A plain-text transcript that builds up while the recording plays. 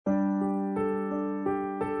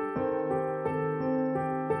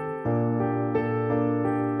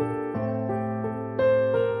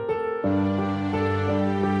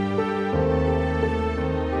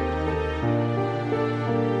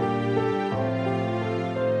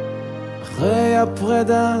אחרי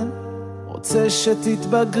הפרידה רוצה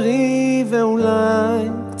שתתבגרי ואולי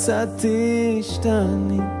קצת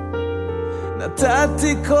תשתני.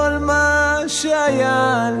 נתתי כל מה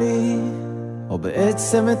שהיה לי, או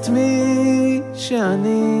בעצם את מי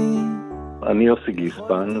שאני. אני יוסי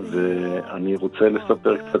גיספן, ואני רוצה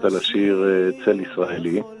לספר קצת על השיר צל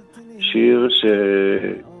ישראלי. שיר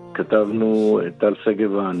שכתבנו טל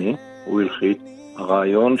שגב ואני, הוא הלחית.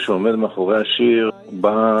 הרעיון שעומד מאחורי השיר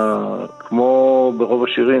בא כמו ברוב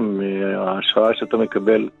השירים, ההשראה שאתה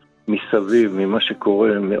מקבל מסביב, ממה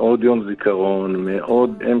שקורה, מאוד יום זיכרון,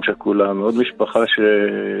 מאוד אם שכולה, מאוד משפחה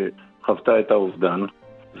שחוותה את האובדן.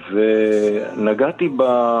 ונגעתי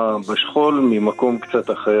בשכול ממקום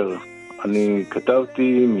קצת אחר. אני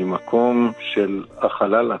כתבתי ממקום של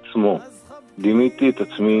החלל עצמו. דימיתי את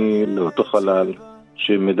עצמי לאותו חלל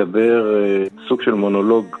שמדבר סוג של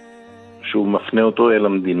מונולוג שהוא מפנה אותו אל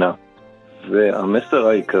המדינה. והמסר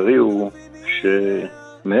העיקרי הוא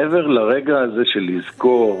שמעבר לרגע הזה של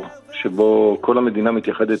לזכור שבו כל המדינה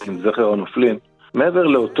מתייחדת עם זכר הנופלים, מעבר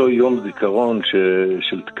לאותו יום זיכרון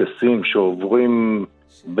של טקסים שעוברים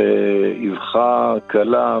באבחה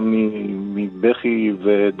קלה מבכי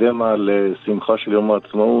ודמה לשמחה של יום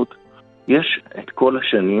העצמאות, יש את כל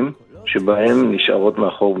השנים שבהם נשארות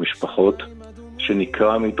מאחור משפחות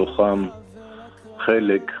שנקרא מתוכם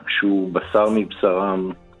חלק שהוא בשר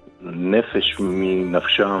מבשרם, נפש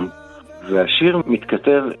מנפשם. והשיר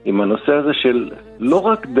מתכתב עם הנושא הזה של לא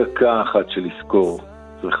רק דקה אחת של לזכור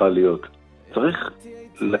צריכה להיות. צריך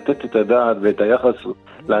לתת את הדעת ואת היחס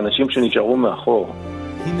לאנשים שנשארו מאחור.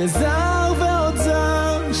 הנה זר ועוד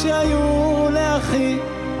זר שהיו לאחי.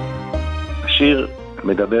 השיר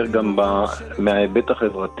מדבר גם מההיבט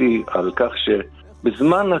החברתי על כך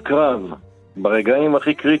שבזמן הקרב, ברגעים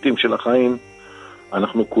הכי קריטיים של החיים,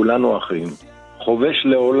 אנחנו כולנו אחים. חובש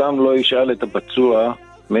לעולם לא ישאל את הפצוע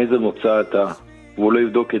מאיזה מוצא אתה, והוא לא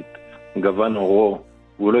יבדוק את גוון אורו,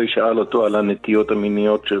 והוא לא ישאל אותו על הנטיות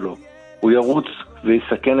המיניות שלו. הוא ירוץ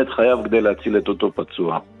ויסכן את חייו כדי להציל את אותו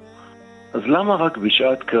פצוע. אז למה רק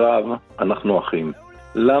בשעת קרב אנחנו אחים?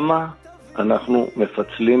 למה אנחנו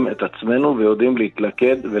מפצלים את עצמנו ויודעים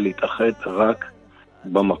להתלכד ולהתאחד רק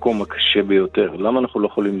במקום הקשה ביותר? למה אנחנו לא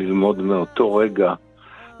יכולים ללמוד מאותו רגע,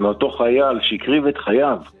 מאותו חייל שהקריב את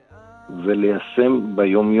חייו, וליישם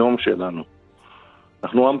ביום יום שלנו?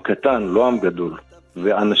 אנחנו עם קטן, לא עם גדול,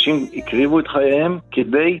 ואנשים הקריבו את חייהם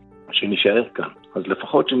כדי שנישאר כאן. אז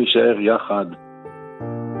לפחות שנישאר יחד.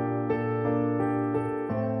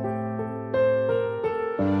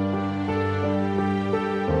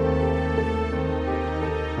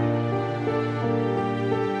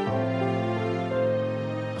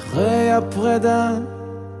 אחרי הפרידה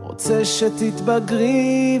רוצה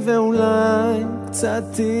שתתבגרי ואולי קצת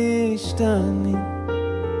תשתני.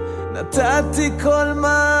 נתתי כל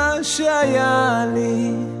מה שהיה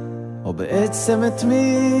לי, או בעצם את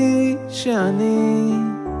מי שאני.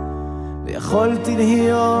 ויכולתי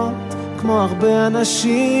להיות כמו הרבה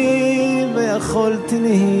אנשים, ויכולתי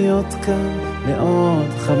להיות כאן לעוד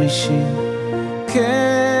 50.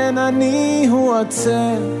 כן, אני הוא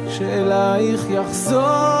הצל שאלייך יחזור,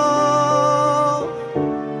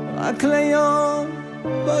 רק ליום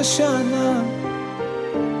בשנה,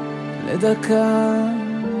 לדקה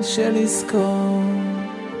של לזכור.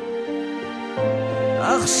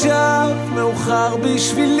 עכשיו מאוחר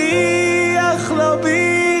בשבילי, אך לא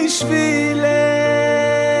בשבילך,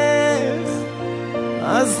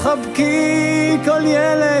 אז חבקי כל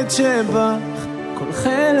ילד שבך, כל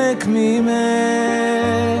חלק ממך,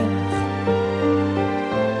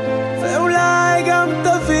 ואולי גם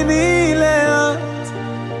תביני לאט,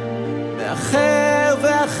 מאחר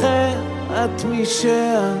ואחר את מי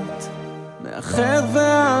שאת, מאחר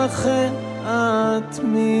ואחר את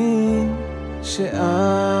מי שאת.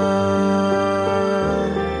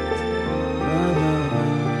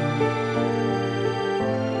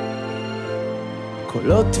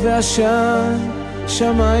 קולות ועשן,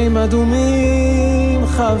 שמיים אדומים,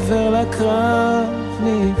 חבר לקרב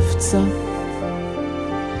נפצע.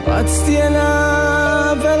 רצתי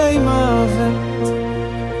אליו אלי מוות,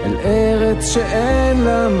 אל ארץ שאין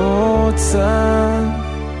לה מוצא.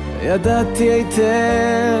 ידעתי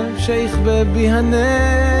היטב שיכבה בי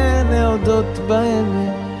הנר, להודות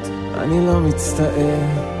באמת אני לא מצטער.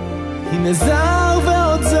 הנה זר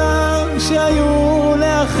ועוד זר שהיו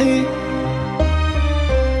לאחי,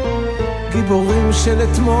 גיבורים של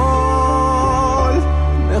אתמול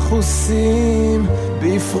מחוסים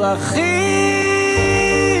בפרחים.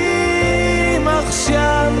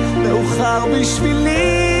 עכשיו מאוחר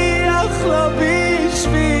בשבילי, אך לא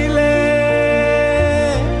בשבילך,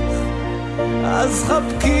 אז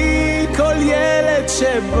חבקי כל ילד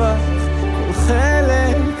שבך,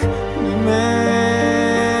 חלק ממך,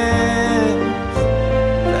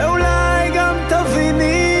 ואולי גם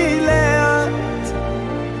תביני לאט,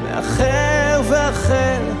 מאחר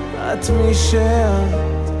ואחר את מי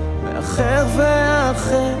שאת, מאחר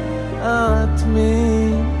ואחר את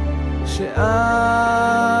מי שאת.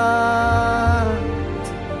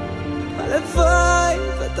 הלוואי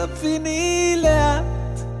ותביני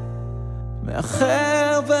לאט,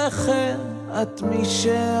 מאחר ואחר את מי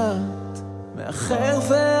שאת, מאחר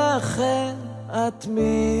ואחר את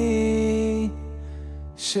מי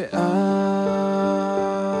שאת.